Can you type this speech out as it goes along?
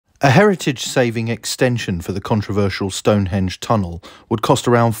A heritage-saving extension for the controversial Stonehenge Tunnel would cost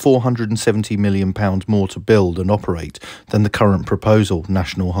around £470 million more to build and operate than the current proposal,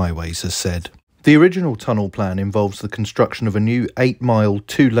 National Highways has said. The original tunnel plan involves the construction of a new 8-mile,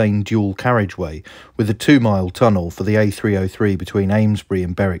 2-lane dual carriageway with a 2-mile tunnel for the A303 between Amesbury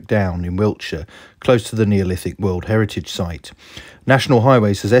and Berwick Down in Wiltshire, close to the Neolithic World Heritage Site. National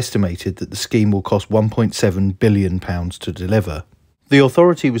Highways has estimated that the scheme will cost £1.7 billion to deliver. The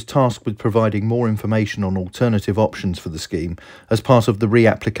authority was tasked with providing more information on alternative options for the scheme as part of the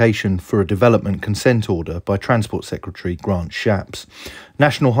reapplication for a development consent order by Transport Secretary Grant Shapps.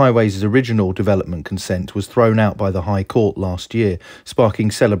 National Highways' original development consent was thrown out by the High Court last year, sparking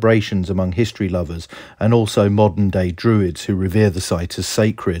celebrations among history lovers and also modern-day Druids who revere the site as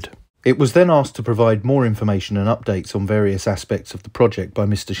sacred. It was then asked to provide more information and updates on various aspects of the project by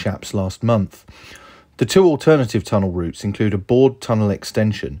Mr Shapps last month. The two alternative tunnel routes include a bored tunnel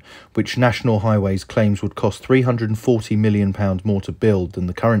extension, which National Highways claims would cost £340 million more to build than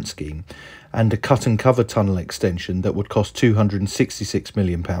the current scheme, and a cut-and-cover tunnel extension that would cost £266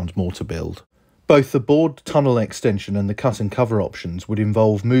 million more to build. Both the bored tunnel extension and the cut-and-cover options would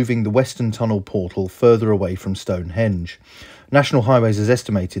involve moving the Western Tunnel portal further away from Stonehenge. National Highways has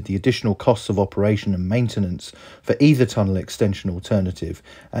estimated the additional costs of operation and maintenance for either tunnel extension alternative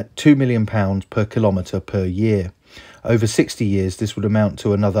at £2 million per kilometre per year. Over 60 years, this would amount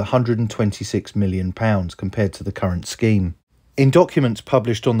to another £126 million compared to the current scheme. In documents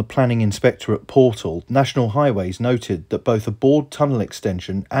published on the Planning Inspectorate portal, National Highways noted that both a bored tunnel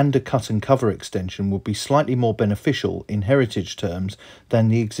extension and a cut-and-cover extension would be slightly more beneficial in heritage terms than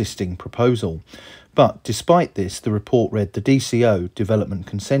the existing proposal. But despite this, the report read the DCO, Development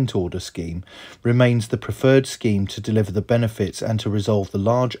Consent Order scheme, remains the preferred scheme to deliver the benefits and to resolve the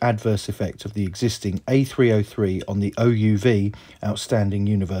large adverse effect of the existing A303 on the OUV, Outstanding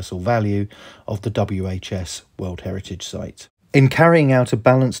Universal Value, of the WHS World Heritage Site. In carrying out a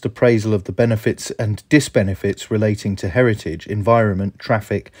balanced appraisal of the benefits and disbenefits relating to heritage, environment,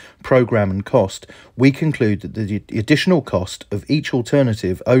 traffic, programme and cost, we conclude that the additional cost of each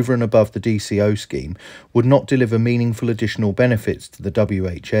alternative over and above the DCO scheme would not deliver meaningful additional benefits to the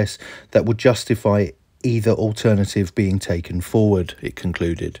WHS that would justify either alternative being taken forward, it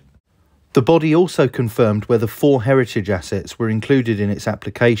concluded. The body also confirmed whether 4 heritage assets were included in its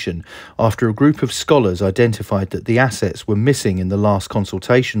application after a group of scholars identified that the assets were missing in the last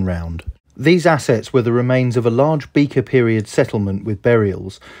consultation round. These assets were the remains of a large Beaker period settlement with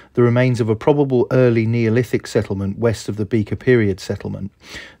burials, the remains of a probable early Neolithic settlement west of the Beaker period settlement,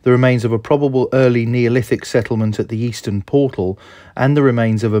 the remains of a probable early Neolithic settlement at the Eastern Portal, and the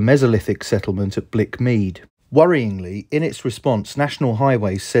remains of a Mesolithic settlement at Blickmead. Worryingly, in its response, National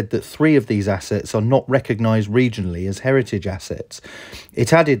Highways said that 3 of these assets are not recognised regionally as heritage assets.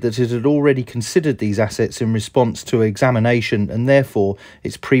 It added that it had already considered these assets in response to examination and therefore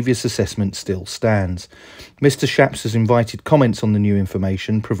its previous assessment still stands. Mr Shapps has invited comments on the new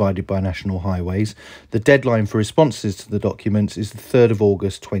information provided by National Highways. The deadline for responses to the documents is the 3rd of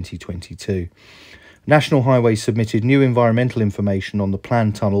August 2022. National Highways submitted new environmental information on the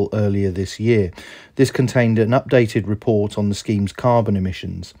planned tunnel earlier this year. This contained an updated report on the scheme's carbon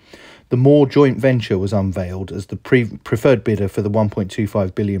emissions. The Moore joint venture was unveiled as the preferred bidder for the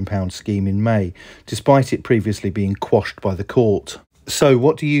 £1.25 billion scheme in May, despite it previously being quashed by the court. So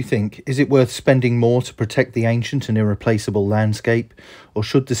what do you think? Is it worth spending more to protect the ancient and irreplaceable landscape, or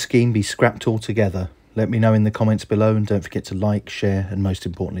should the scheme be scrapped altogether? Let me know in the comments below, and don't forget to like, share and most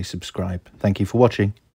importantly subscribe. Thank you for watching.